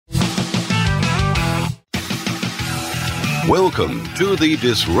Welcome to the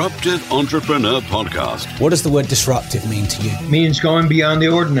Disruptive Entrepreneur Podcast. What does the word disruptive mean to you? It means going beyond the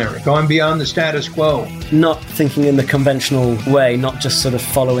ordinary, going beyond the status quo. Not thinking in the conventional way, not just sort of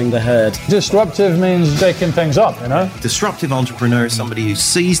following the herd. Disruptive means shaking things up, you know? Disruptive entrepreneur is somebody who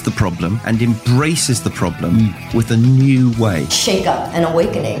sees the problem and embraces the problem with a new way. Shake up and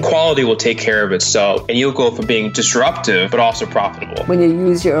awakening. Quality will take care of itself, and you'll go from being disruptive but also profitable. When you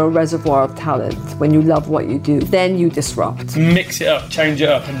use your reservoir of talent, when you love what you do, then you disrupt. Mix it up, change it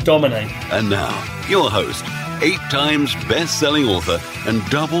up, and dominate. And now, your host, 8 times best-selling author and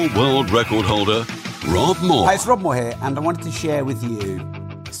double world record holder, Rob Moore. Hi, it's Rob Moore here, and I wanted to share with you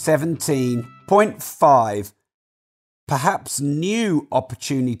 17.5 perhaps new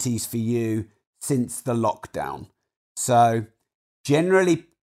opportunities for you since the lockdown. So generally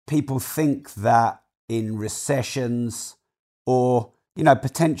people think that in recessions or,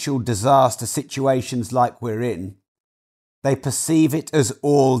 potential disaster situations like we're in, they perceive it as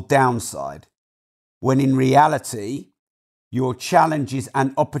all downside, when in reality, your challenges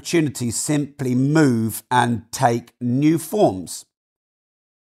and opportunities simply move and take new forms.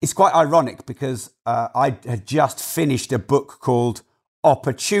 It's quite ironic because I had just finished a book called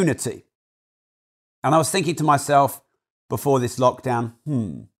Opportunity. And I was thinking to myself before this lockdown,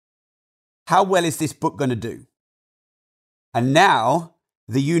 how well is this book going to do? And now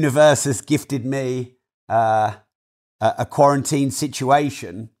the universe has gifted me a quarantine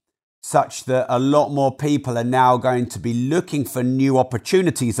situation such that a lot more people are now going to be looking for new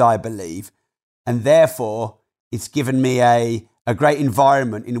opportunities, I believe. And therefore, it's given me a great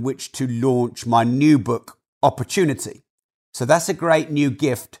environment in which to launch my new book, Opportunity. So that's a great new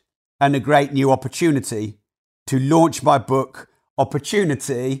gift and a great new opportunity to launch my book,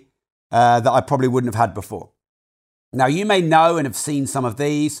 Opportunity, that I probably wouldn't have had before. Now, you may know and have seen some of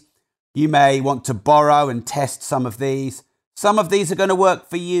these. You may want to borrow and test some of these. Some of these are going to work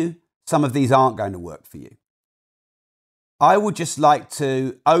for you. Some of these aren't going to work for you. I would just like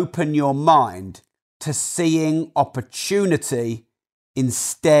to open your mind to seeing opportunity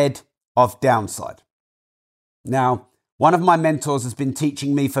instead of downside. Now, one of my mentors has been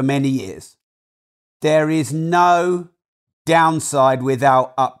teaching me for many years, there is no downside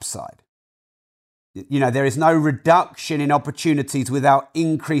without upside. There is no reduction in opportunities without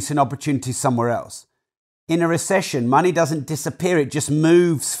increase in opportunities somewhere else. In a recession, money doesn't disappear, it just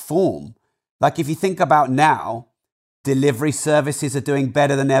moves form. Like if you think about now, delivery services are doing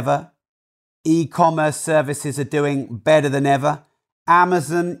better than ever. E-commerce services are doing better than ever.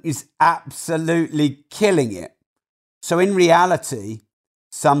 Amazon is absolutely killing it. So in reality,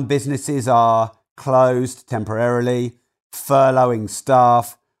 some businesses are closed temporarily, furloughing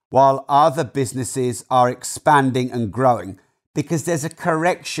staff, while other businesses are expanding and growing because there's a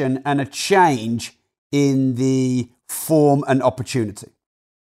correction and a change in the form and opportunity.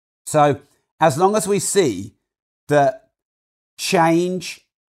 So as long as we see that change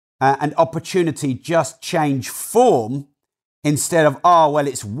and opportunity just change form instead of,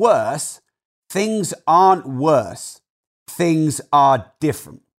 it's worse, things aren't worse. Things are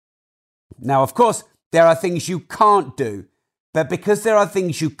different. Now, of course, there are things you can't do. But because there are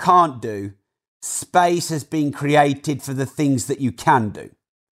things you can't do, space has been created for the things that you can do.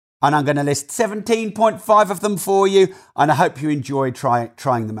 And I'm going to list 17.5 of them for you, and I hope you enjoy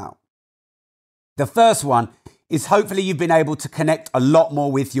trying them out. The first one is hopefully you've been able to connect a lot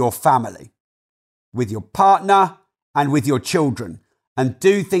more with your family, with your partner, and with your children, and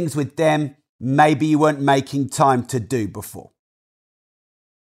do things with them maybe you weren't making time to do before.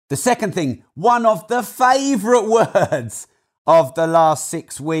 The second thing, one of the favorite words of the last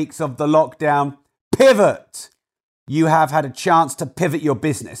 6 weeks of the lockdown, pivot. You have had a chance to pivot your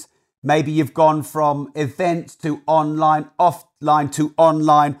business. Maybe you've gone from events to online, offline to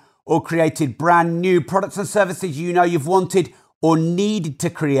online, or created brand new products and services you've wanted or needed to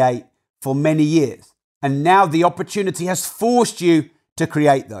create for many years. And now the opportunity has forced you to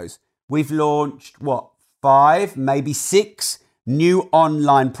create those. We've launched, 5, maybe 6 new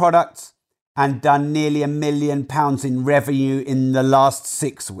online products and done nearly £1 million in revenue in the last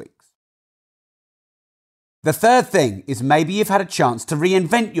 6 weeks. The third thing is maybe you've had a chance to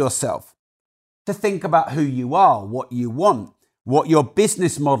reinvent yourself, to think about who you are, what you want, what your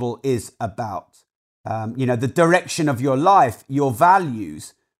business model is about, the direction of your life, your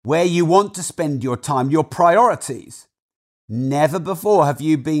values, where you want to spend your time, your priorities. Never before have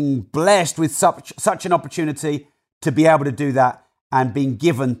you been blessed with such an opportunity to be able to do that and being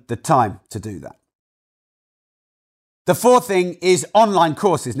given the time to do that. The fourth thing is online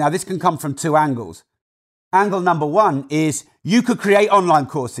courses. Now, this can come from 2 angles. Angle number 1 is you could create online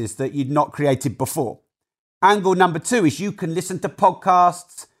courses that you'd not created before. Angle number 2 is you can listen to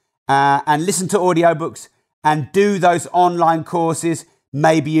podcasts and listen to audiobooks and do those online courses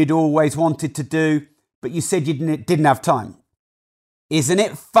maybe you'd always wanted to do, but you said you didn't have time. Isn't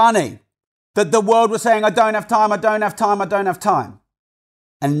it funny that the world was saying, I don't have time, I don't have time, I don't have time.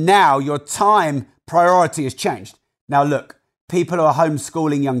 And now your time priority has changed. Now look, people who are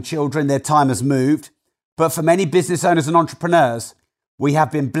homeschooling young children, their time has moved. But for many business owners and entrepreneurs, we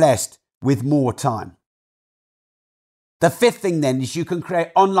have been blessed with more time. The 5th thing then is you can create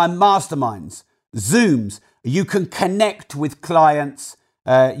online masterminds, Zooms. You can connect with clients.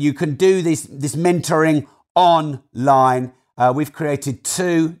 You can do this mentoring online. We've created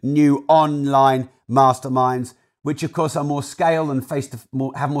 2 new online masterminds, which of course are more scale than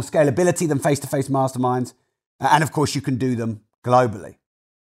have more scalability than face-to-face masterminds. And of course, you can do them globally.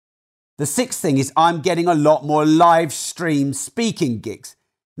 The 6th thing is I'm getting a lot more live stream speaking gigs.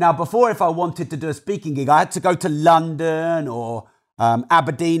 Now, before, if I wanted to do a speaking gig, I had to go to London or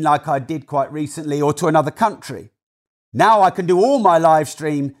Aberdeen like I did quite recently, or to another country. Now I can do all my live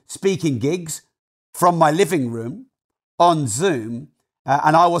stream speaking gigs from my living room on Zoom,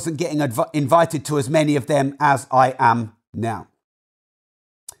 and I wasn't getting invited to as many of them as I am now.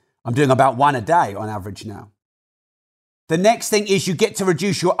 I'm doing about 1 a day on average now. The next thing is you get to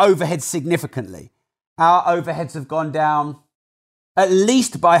reduce your overheads significantly. Our overheads have gone down at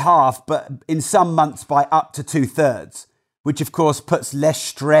least by half, but in some months by up to 2/3, which of course puts less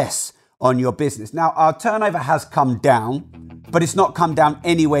stress on your business. Now, our turnover has come down, but it's not come down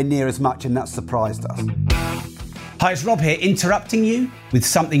anywhere near as much, and that surprised us. Hi, it's Rob here, interrupting you with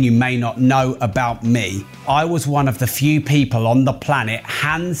something you may not know about me. I was one of the few people on the planet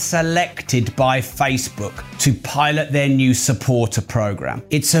hand-selected by Facebook to pilot their new supporter program.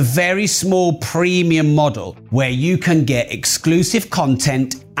 It's a very small premium model where you can get exclusive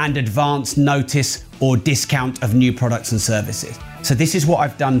content and advance notice or discount of new products and services. So this is what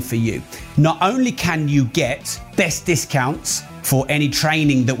I've done for you. Not only can you get best discounts for any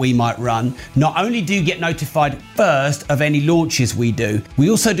training that we might run, not only do you get notified first of any launches we do,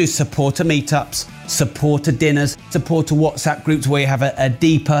 we also do supporter meetups, supporter dinners, supporter WhatsApp groups where you have a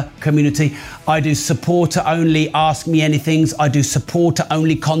deeper community. I do supporter only Ask Me Anythings. I do supporter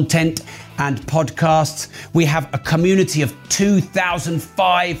only content and podcasts. We have a community of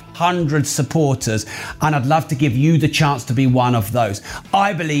 2,500 supporters, and I'd love to give you the chance to be one of those.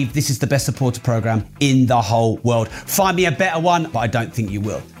 I believe this is the best supporter program in the whole world. Find me a better one, but I don't think you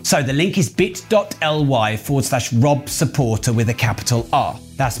will. So the link is bit.ly/Rob Supporter with a capital R.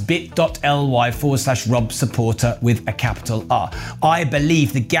 That's bit.ly/Rob Supporter with a capital R. I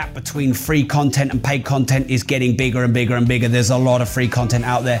believe the gap between free content and paid content is getting bigger and bigger and bigger. There's a lot of free content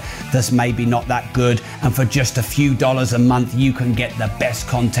out there that's maybe not that good. And for just a few dollars a month, you can get the best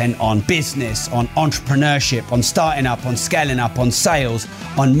content on business, on entrepreneurship, on starting up, on scaling up, on sales,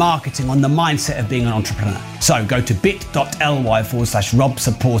 on marketing, on the mindset of being an entrepreneur. So go to bit.ly/Rob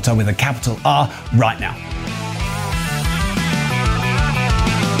Supporter with a capital R right now.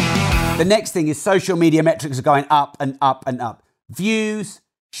 The next thing is social media metrics are going up and up and up. Views,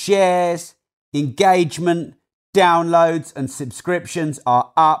 shares, engagement, downloads and subscriptions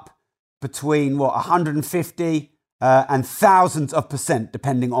are up between 150 and thousands of percent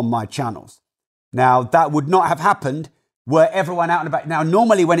depending on my channels. Now, that would not have happened were everyone out and about. Now,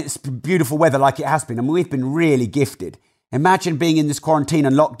 normally when it's beautiful weather like it has been, and we've been really gifted. Imagine being in this quarantine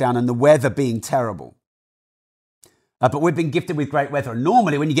and lockdown and the weather being terrible. But we've been gifted with great weather. And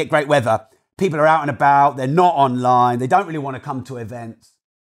normally when you get great weather, people are out and about, they're not online, they don't really want to come to events.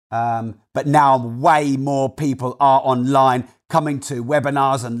 But now way more people are online, coming to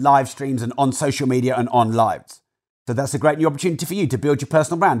webinars and live streams and on social media and on lives. So that's a great new opportunity for you to build your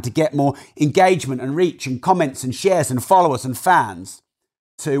personal brand, to get more engagement and reach and comments and shares and followers and fans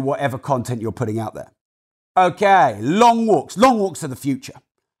to whatever content you're putting out there. Okay, long walks are the future.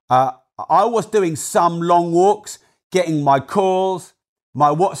 I was doing some long walks, getting my calls, my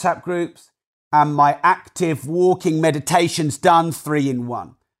WhatsApp groups, and my active walking meditations done 3 in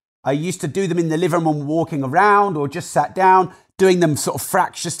 1. I used to do them in the living room walking around or just sat down, doing them sort of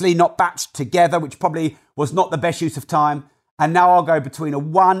fractiously, not batched together, which probably was not the best use of time. And now I'll go between a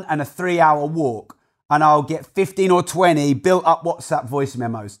 1 and a 3 hour walk and I'll get 15 or 20 built up WhatsApp voice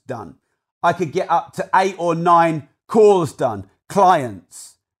memos done. I could get up to 8 or 9 calls done,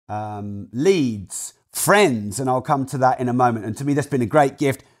 clients, leads, friends, and I'll come to that in a moment. And to me, that's been a great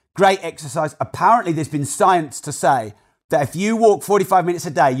gift, great exercise. Apparently, there's been science to say that if you walk 45 minutes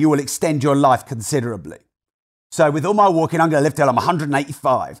a day, you will extend your life considerably. So with all my walking, I'm going to live till I'm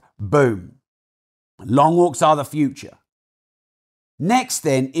 185. Boom. Long walks are the future. Next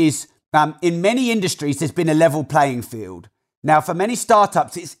then is in many industries, there's been a level playing field. Now, for many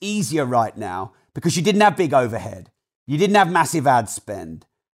startups, it's easier right now because you didn't have big overhead. You didn't have massive ad spend.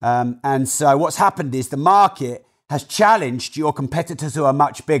 And so what's happened is the market has challenged your competitors who are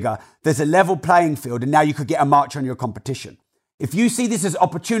much bigger. There's a level playing field, and now you could get a march on your competition. If you see this as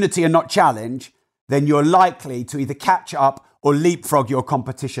opportunity and not challenge, then you're likely to either catch up or leapfrog your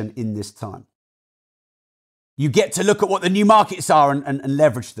competition in this time. You get to look at what the new markets are and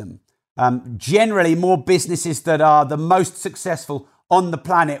leverage them. Generally, more businesses that are the most successful on the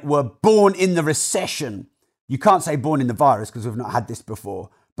planet were born in the recession. You can't say born in the virus because we've not had this before,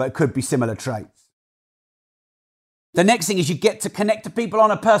 but it could be similar traits. The next thing is you get to connect to people on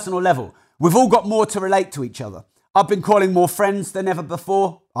a personal level. We've all got more to relate to each other. I've been calling more friends than ever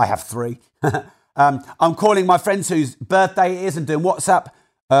before. I have 3. I'm calling my friends whose birthday it is and doing WhatsApp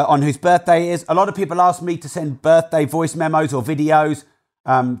on whose birthday it is. A lot of people ask me to send birthday voice memos or videos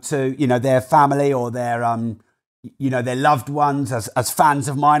to their family or their loved ones as fans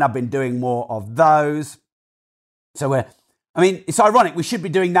of mine. I've been doing more of those. So it's ironic. We should be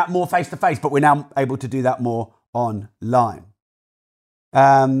doing that more face to face, but we're now able to do that more online.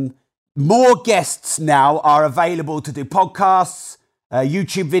 More guests now are available to do podcasts,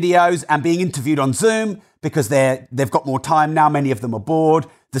 YouTube videos, and being interviewed on Zoom because they've got more time now. Many of them are bored.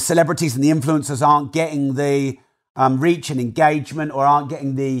 The celebrities and the influencers aren't getting the reach and engagement, or aren't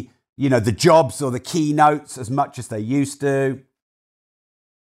getting the jobs or the keynotes as much as they used to.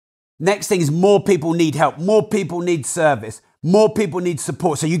 Next thing is more people need help. More people need service. More people need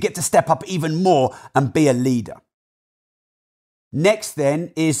support. So you get to step up even more and be a leader. Next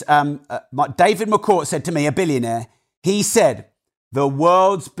then is David McCourt said to me, a billionaire, he said, the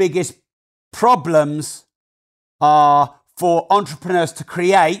world's biggest problems are for entrepreneurs to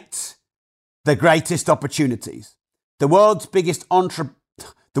create the greatest opportunities. The world's biggest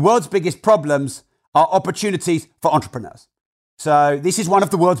problems are opportunities for entrepreneurs. So this is one of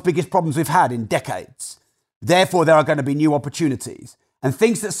the world's biggest problems we've had in decades. Therefore, there are going to be new opportunities. And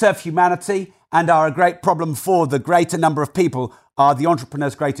things that serve humanity and are a great problem for the greater number of people are the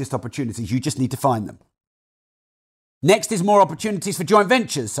entrepreneur's greatest opportunities. You just need to find them. Next is more opportunities for joint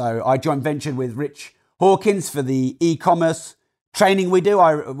ventures. So I joint ventured with Rich Hawkins for the e-commerce training we do.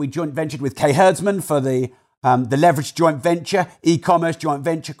 We joint ventured with Kay Herdsman for the leverage joint venture, e-commerce joint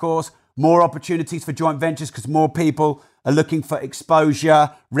venture course. More opportunities for joint ventures because more people are looking for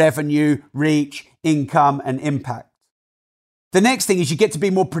exposure, revenue, reach, income, and impact. The next thing is you get to be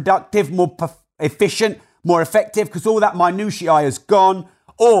more productive, more efficient, more effective because all that minutiae is gone,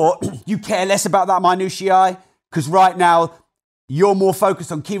 or you care less about that minutiae because right now you're more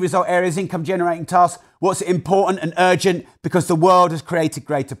focused on key result areas, income generating tasks, what's important and urgent because the world has created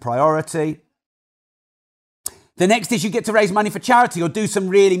greater priority. The next is you get to raise money for charity or do some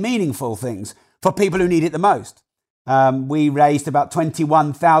really meaningful things for people who need it the most. We raised about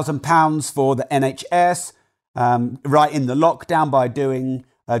 £21,000 for the NHS right in the lockdown by doing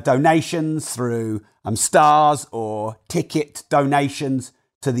donations through stars or ticket donations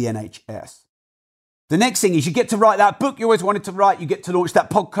to the NHS. The next thing is you get to write that book you always wanted to write. You get to launch that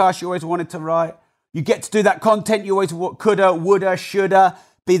podcast you always wanted to write. You get to do that content you always coulda, woulda, shoulda.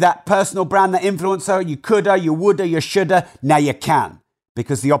 Be that personal brand, that influencer. You coulda, you woulda, you shoulda. Now you can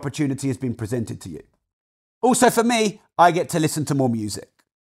because the opportunity has been presented to you. Also for me, I get to listen to more music.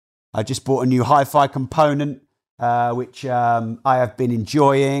 I just bought a new hi-fi component, which I have been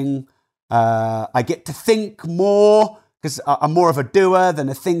enjoying. I get to think more because I'm more of a doer than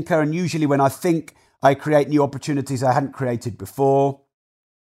a thinker. And usually when I think, I create new opportunities I hadn't created before.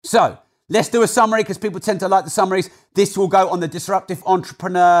 So let's do a summary because people tend to like the summaries. This will go on the Disruptive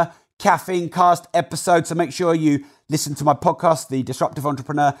Entrepreneur Caffeine Cast episode. So make sure you listen to my podcast, The Disruptive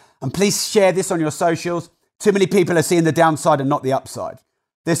Entrepreneur. And please share this on your socials. Too many people are seeing the downside and not the upside.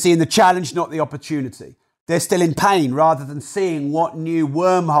 They're seeing the challenge, not the opportunity. They're still in pain rather than seeing what new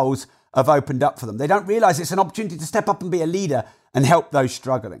wormholes have opened up for them. They don't realize it's an opportunity to step up and be a leader and help those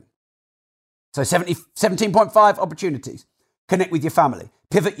struggling. So 17.5 opportunities. Connect with your family.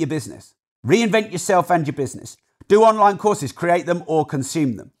 Pivot your business. Reinvent yourself and your business. Do online courses. Create them or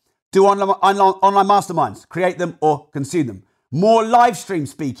consume them. Do online masterminds. Create them or consume them. More live stream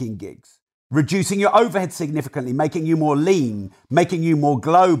speaking gigs. Reducing your overhead significantly, making you more lean, making you more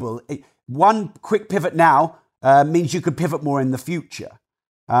global. One quick pivot now means you could pivot more in the future.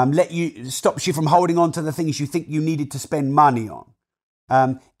 Stops you from holding on to the things you think you needed to spend money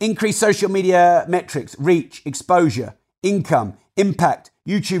on. Increase social media metrics, reach, exposure, income, impact,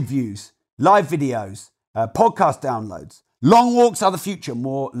 YouTube views, live videos, podcast downloads. Long walks are the future.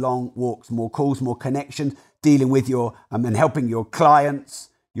 More long walks, more calls, more connections, dealing with your and helping your clients.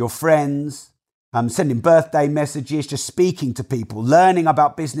 your friends, sending birthday messages, just speaking to people, learning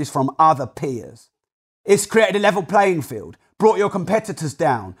about business from other peers. It's created a level playing field, brought your competitors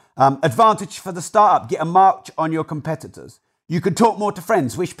down. Advantage for the startup, get a march on your competitors. You could talk more to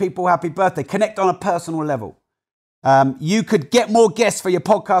friends, wish people happy birthday, connect on a personal level. You could get more guests for your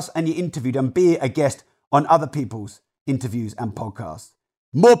podcast and your interview and be a guest on other people's interviews and podcasts.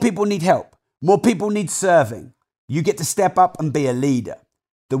 More people need help. More people need serving. You get to step up and be a leader.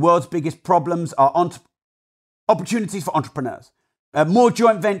 The world's biggest problems are opportunities for entrepreneurs. More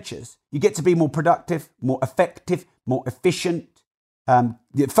joint ventures. You get to be more productive, more effective, more efficient.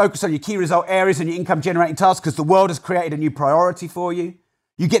 Focus on your key result areas and your income generating tasks because the world has created a new priority for you.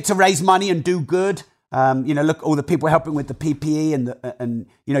 You get to raise money and do good. Look at all the people helping with the PPE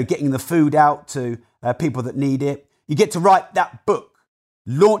and getting the food out to people that need it. You get to write that book,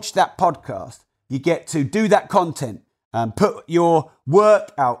 launch that podcast. You get to do that content, put your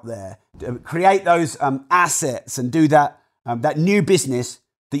work out there, create those assets and do that new business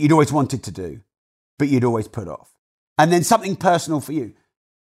that you'd always wanted to do, but you'd always put off. And then something personal for you,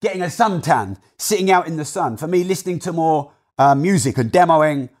 getting a suntan, sitting out in the sun. For me, listening to more music and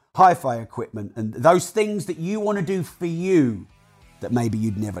demoing hi-fi equipment and those things that you want to do for you that maybe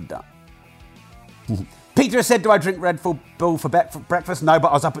you'd never done. Peter has said, do I drink Red Bull for breakfast? No, but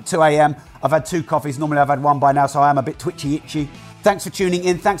I was up at 2 a.m. I've had 2 coffees. Normally I've had 1 by now, so I am a bit twitchy, itchy. Thanks for tuning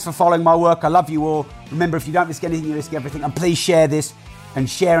in. Thanks for following my work. I love you all. Remember, if you don't risk anything, you risk everything. And please share this and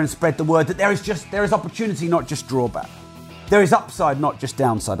share and spread the word that there is opportunity, not just drawback. There is upside, not just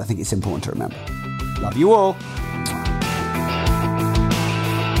downside. I think it's important to remember. Love you all.